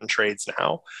come out in trades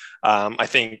now. I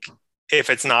think if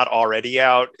it's not already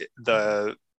out,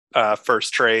 the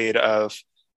first trade of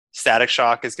Static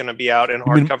Shock is going to be out in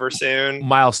hardcover soon.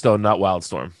 Milestone, not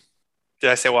Wildstorm.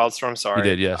 Did I say Wildstorm? Sorry. You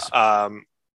did, yes.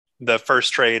 The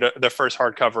first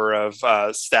hardcover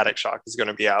of Static Shock is going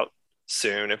to be out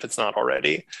soon if it's not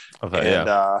already. Okay,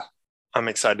 and I'm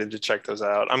excited to check those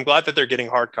out. I'm glad that they're getting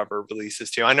hardcover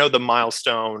releases too. I know the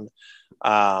Milestone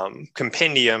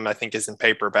compendium, I think, is in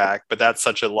paperback, but that's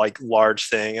such a like large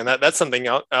thing, and that's something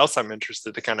else I'm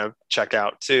interested to kind of check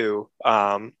out too.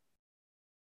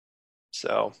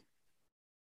 So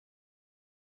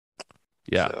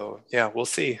yeah, we'll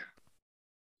see.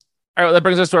 All right, well, that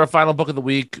brings us to our final book of the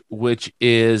week, which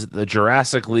is the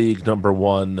Jurassic League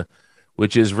 #1.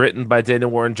 Which is written by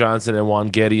Daniel Warren Johnson and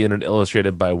Juan Gedeon and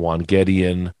illustrated by Juan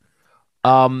Gedeon.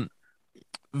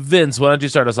 Vince, why don't you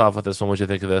start us off with this one? What you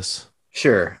think of this?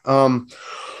 Sure. I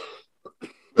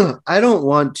don't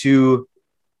want to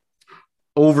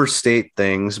overstate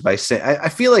things by saying I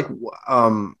feel like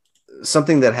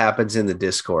something that happens in the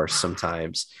discourse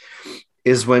sometimes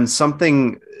is when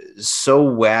something so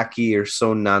wacky or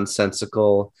so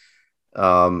nonsensical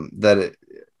that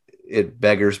it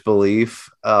beggars belief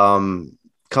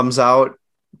comes out,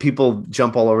 people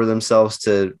jump all over themselves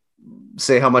to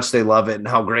say how much they love it and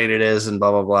how great it is and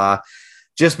blah, blah, blah,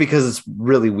 just because it's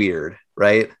really weird,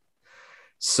 right?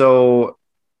 So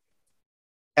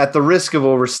at the risk of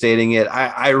overstating it,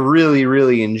 I really,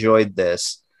 really enjoyed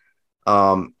this.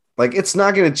 Like, it's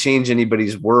not going to change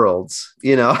anybody's worlds,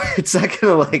 you know. It's not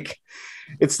going to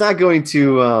it's not going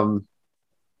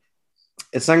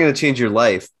to change your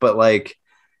life, but like,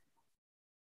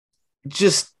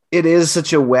 just, it is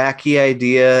such a wacky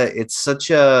idea. It's such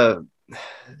a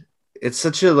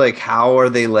like, how are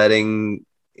they letting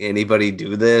anybody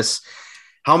do this?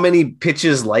 How many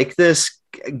pitches like this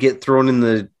get thrown in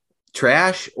the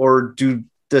trash, or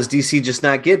does DC just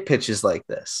not get pitches like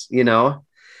this? You know,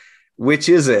 which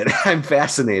is it? I'm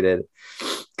fascinated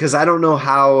because I don't know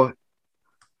how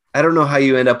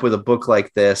you end up with a book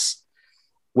like this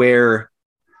where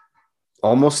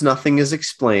almost nothing is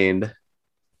explained,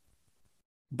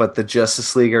 but the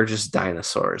Justice League are just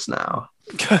dinosaurs now.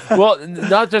 Well,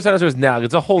 not just dinosaurs now.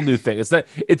 It's a whole new thing. I think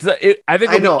it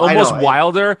would be almost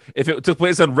wilder if it took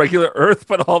place on regular Earth,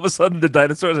 but all of a sudden the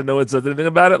dinosaurs and no one says anything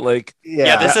about it. Like,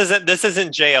 yeah, this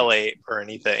isn't JL8 or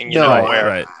anything. You know,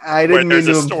 right. I didn't mean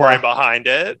there's to a story behind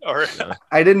it, or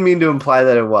I didn't mean to imply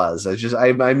that it was.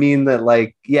 I mean that,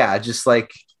 like, yeah, just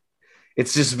like,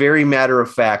 it's just very matter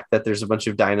of fact that there's a bunch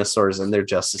of dinosaurs and they're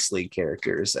Justice League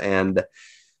characters, and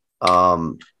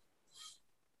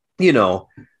you know,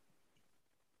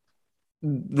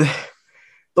 the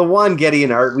Juan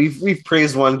Gedeon art, we've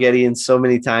praised Juan Gedeon so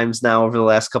many times now over the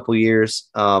last couple of years,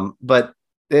 but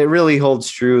it really holds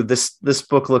true. This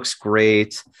book looks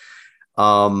great.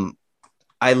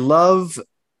 I love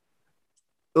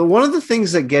one of the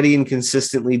things that Gedeon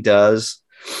consistently does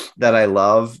that I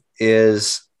love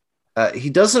is he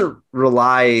doesn't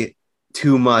rely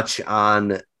too much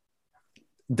on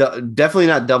definitely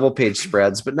not double page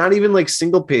spreads, but not even like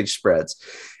single page spreads.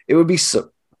 It would be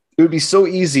so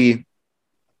easy.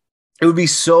 It would be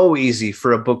so easy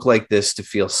for a book like this to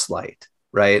feel slight,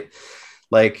 right?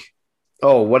 Like,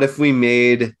 oh, what if we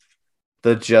made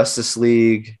the Justice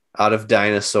League out of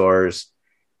dinosaurs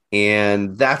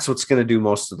and that's what's going to do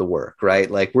most of the work,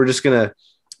 right? Like, there's just going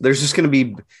to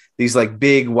be these like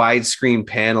big widescreen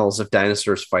panels of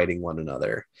dinosaurs fighting one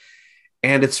another.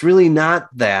 And it's really not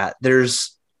that.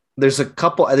 There's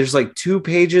like 2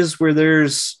 pages where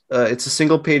it's a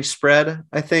single page spread,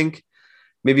 I think,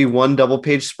 maybe one double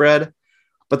page spread,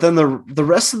 but then the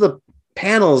rest of the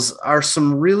panels are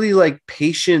some really like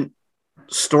patient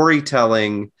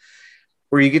storytelling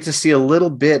where you get to see a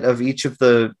little bit of each of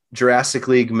the Jurassic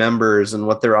League members and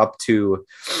what they're up to.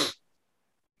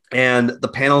 And the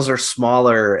panels are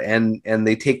smaller and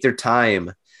they take their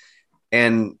time,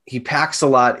 and he packs a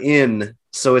lot in.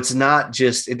 So it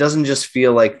doesn't just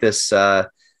feel like this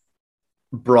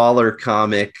brawler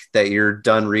comic that you're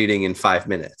done reading in 5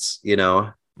 minutes, you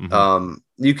know? Mm-hmm.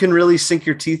 You can really sink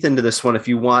your teeth into this one if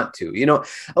you want to. You know,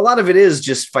 a lot of it is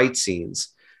just fight scenes,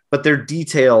 but they're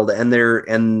detailed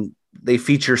and they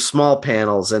feature small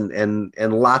panels and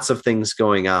lots of things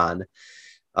going on.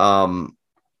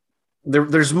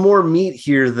 There's more meat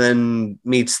here than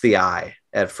meets the eye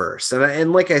at first.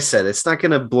 And like I said, it's not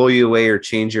going to blow you away or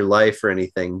change your life or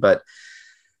anything, but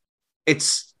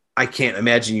I can't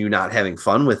imagine you not having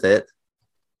fun with it.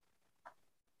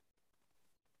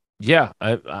 Yeah,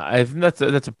 I think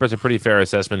that's a pretty fair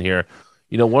assessment here.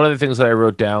 You know, one of the things that I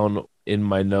wrote down in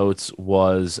my notes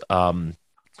was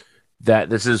that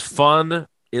this is fun.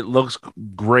 It looks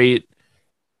great,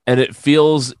 and it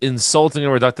feels insulting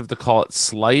and reductive to call it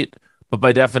slight, but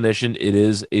by definition, it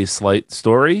is a slight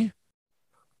story.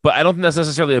 But I don't think that's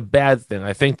necessarily a bad thing.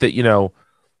 I think that, you know,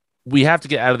 we have to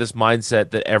get out of this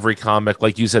mindset that every comic,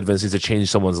 like you said, Vince, needs to change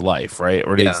someone's life, right?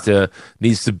 Or needs to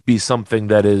be something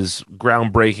that is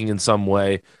groundbreaking in some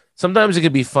way. Sometimes it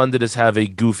can be fun to just have a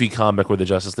goofy comic where the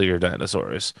Justice League are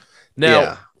dinosaurs.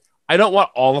 Now, I don't want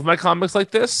all of my comics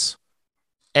like this.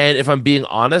 And if I'm being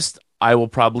honest, I will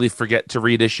probably forget to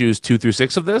read issues 2 through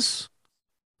 6 of this,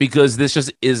 because this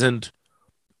just isn't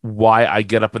why I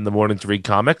get up in the morning to read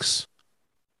comics.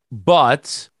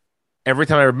 But every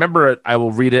time I remember it, I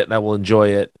will read it and I will enjoy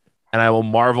it. And I will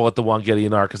marvel at the Juan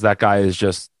Gedeon art, because that guy is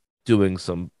just doing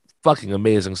some fucking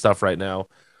amazing stuff right now.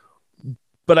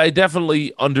 But I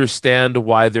definitely understand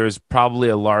why there's probably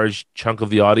a large chunk of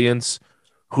the audience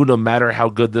who, no matter how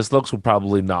good this looks, will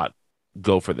probably not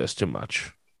go for this too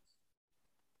much.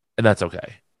 And that's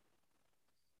okay.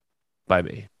 By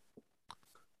me.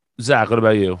 Zach, what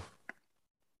about you?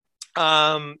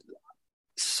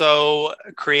 So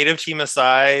creative team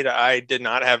aside, I did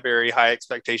not have very high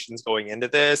expectations going into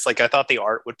this. Like I thought the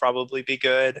art would probably be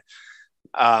good.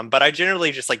 But I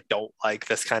generally just like don't like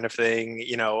this kind of thing.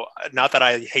 You know, not that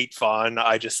I hate fun.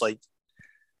 I just like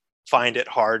find it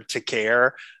hard to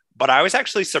care. But I was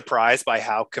actually surprised by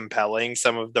how compelling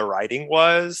some of the writing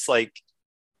was. Like,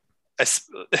 it's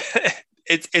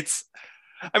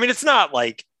I mean, it's not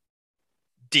like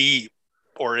deep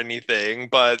or anything,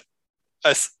 but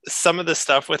some of the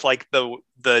stuff with like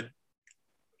the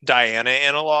Diana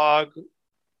analog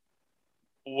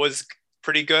was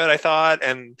pretty good, I thought,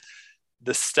 and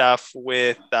the stuff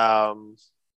with some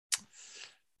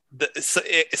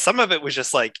of it was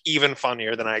just like even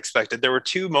funnier than I expected. There were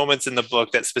two moments in the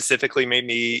book that specifically made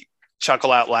me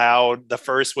chuckle out loud. The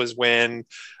first was when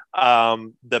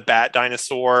the bat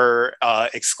dinosaur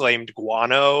exclaimed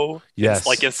guano, yes,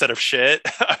 like instead of shit.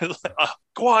 I was like, oh,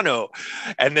 guano.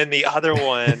 And then the other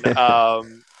one, I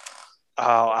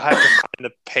have to find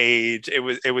the page. It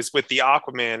was with the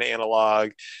Aquaman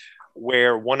analog,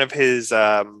 where one of his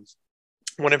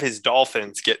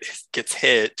dolphins gets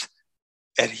hit,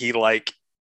 and he like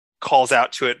calls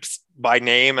out to it by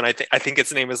name, and I think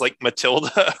its name is like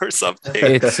Matilda or something.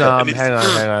 It's hang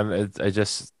on.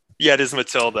 It is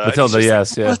Matilda. Matilda,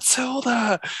 yes, like, yeah.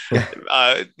 Matilda.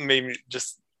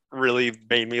 Really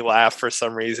made me laugh for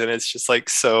some reason. It's just like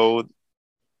so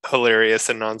hilarious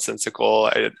and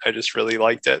nonsensical. I just really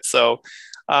liked it. So,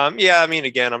 I mean,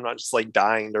 again, I'm not just like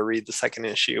dying to read the second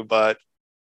issue, but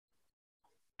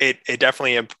it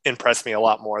definitely impressed me a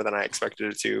lot more than I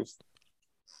expected it to.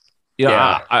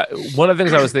 Yeah. One of the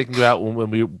things I was thinking about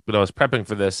when I was prepping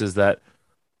for this is that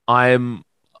I'm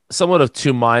somewhat of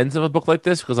two minds of a book like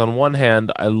this, because on one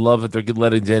hand, I love that they're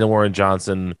letting Dana Warren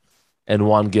Johnson and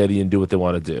Juan Gideon do what they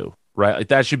want to do, right? Like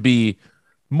that should be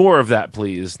more of that,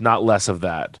 please, not less of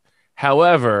that.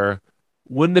 However,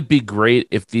 wouldn't it be great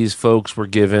if these folks were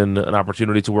given an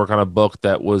opportunity to work on a book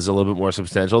that was a little bit more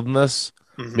substantial than this?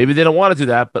 Mm-hmm. Maybe they don't want to do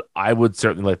that, but I would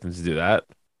certainly like them to do that.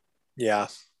 Yeah.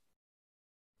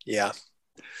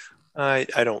 I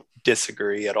don't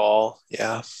disagree at all.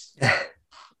 Yeah.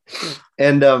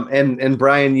 And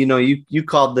Brian, you know, you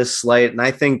called this slight, and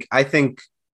I think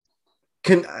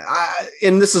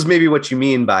and this is maybe what you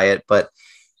mean by it, but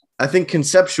I think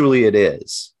conceptually it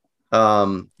is.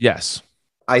 Yes.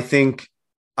 I think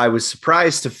I was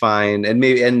surprised to find, and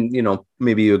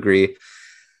maybe you agree,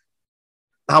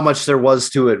 how much there was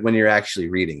to it when you're actually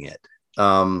reading it.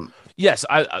 Yes,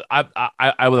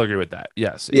 I will agree with that.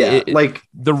 Yes. Yeah. Like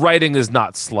the writing is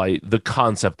not slight. The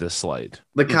concept is slight.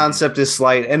 The concept is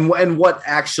slight. And what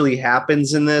actually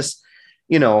happens in this,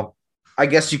 you know, I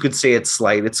guess you could say it's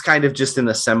slight. It's kind of just an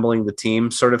assembling the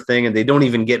team sort of thing. And they don't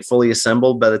even get fully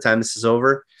assembled by the time this is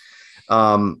over.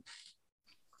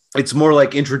 It's more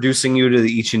like introducing you to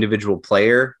each individual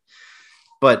player.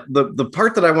 But the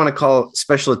part that I want to call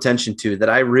special attention to that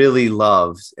I really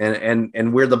loved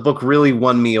and where the book really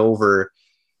won me over,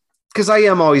 because I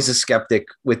am always a skeptic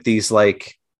with these,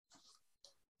 like,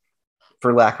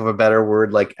 for lack of a better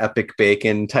word, like epic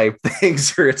bacon type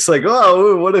things, where it's like,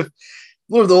 oh, what if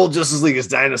the whole Justice League is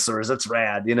dinosaurs? That's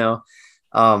rad, you know?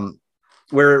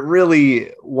 Where it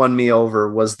really won me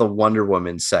over was the Wonder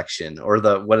Woman section, or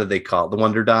what do they call it? The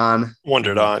Wonder Dawn?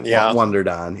 Wonder Dawn, yeah. Wonder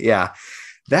Dawn, yeah.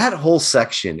 That whole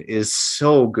section is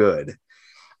so good.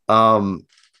 The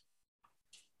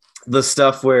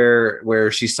stuff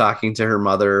where she's talking to her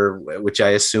mother, which I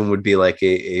assume would be like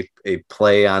a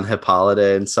play on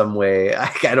Hippolyta in some way.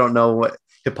 I don't know what,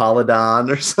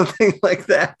 Hippolydon or something like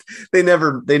that. They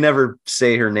never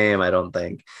say her name, I don't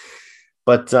think.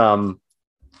 But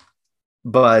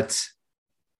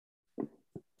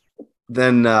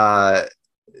then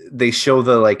they show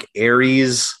the like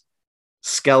Ares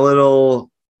skeletal,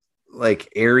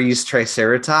 like Ares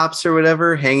Triceratops or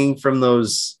whatever, hanging from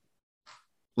those,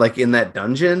 like in that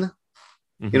dungeon.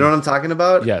 Mm-hmm. You know what I'm talking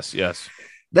about? Yes.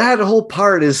 That whole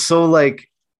part is so like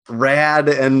rad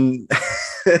and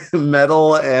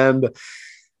metal and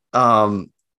not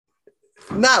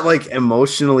like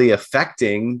emotionally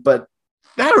affecting, but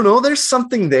I don't know, there's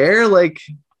something there. Like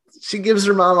she gives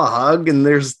her mom a hug and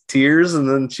there's tears and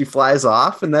then she flies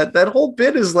off, and that whole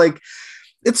bit is like,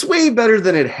 it's way better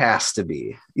than it has to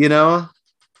be, you know,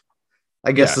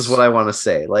 I guess is what I want to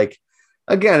say. Like,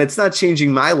 again, it's not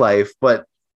changing my life, but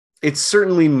it's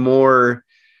certainly more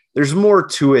there's more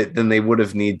to it than they would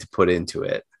have need to put into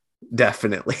it.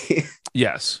 Definitely.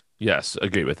 Yes,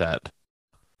 agree with that.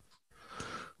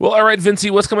 Well, all right,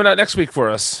 Vincey, what's coming out next week for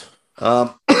us?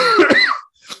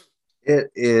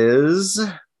 It is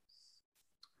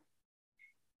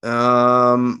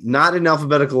not in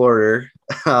alphabetical order.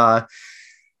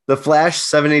 The Flash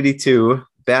 782,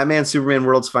 Batman Superman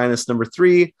World's Finest number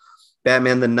 3,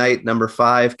 Batman the Knight number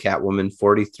 5, Catwoman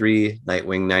 43,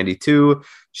 Nightwing 92,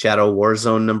 Shadow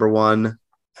Warzone number 1,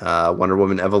 Wonder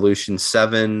Woman Evolution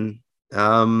 7,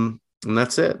 and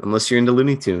that's it, unless you're into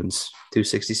Looney Tunes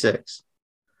 266.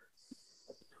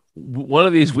 One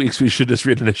of these weeks we should just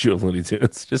read an issue of Looney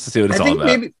Tunes just to see what it's all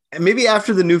about. Maybe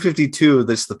after the New 52,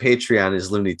 the Patreon is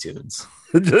Looney Tunes.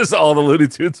 Just all the Looney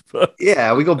Tunes books.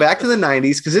 Yeah, we go back to the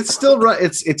 90s because it's still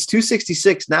it's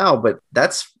 266 now, but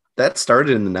that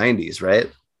started in the 90s,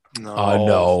 right?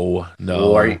 No.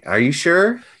 Oh, are you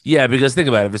sure? Yeah, because think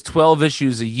about it. If it's 12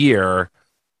 issues a year,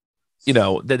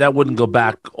 that wouldn't go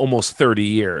back almost 30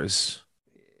 years.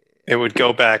 It would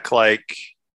go back like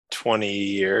 20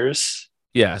 years.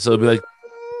 Yeah, so it'd be like,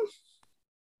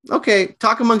 okay,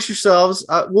 talk amongst yourselves.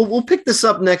 We'll pick this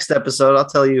up next episode. I'll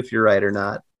tell you if you're right or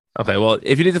not. Okay, well,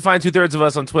 if you need to find 2/3 of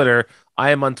us on Twitter,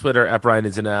 I am on Twitter at Brian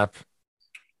Is an App.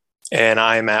 And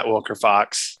I'm at Wilker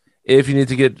Fox. If you need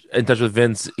to get in touch with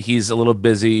Vince, he's a little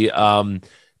busy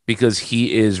because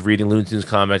he is reading Looney Tunes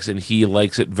comics and he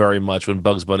likes it very much when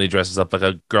Bugs Bunny dresses up like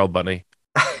a girl bunny.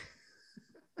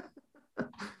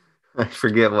 I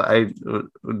forget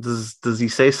does he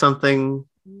say something?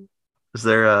 Is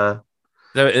there a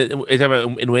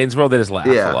in Wayne's World? They just laugh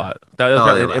a lot. That was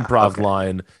kind of an improv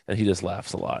line, and he just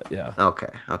laughs a lot. Yeah. Okay.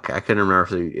 I couldn't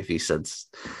remember if he said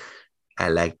 "I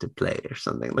like to play" or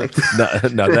something like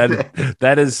that. No,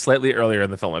 that is slightly earlier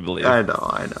in the film, I believe. I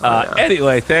know.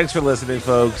 Anyway, thanks for listening,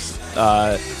 folks.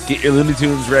 Get your Looney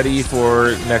Tunes ready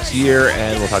for next year,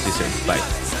 and we'll talk to you soon.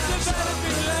 Bye.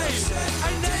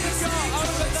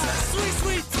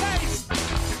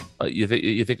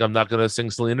 You think I'm not going to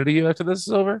sing Selena to you after this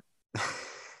is over?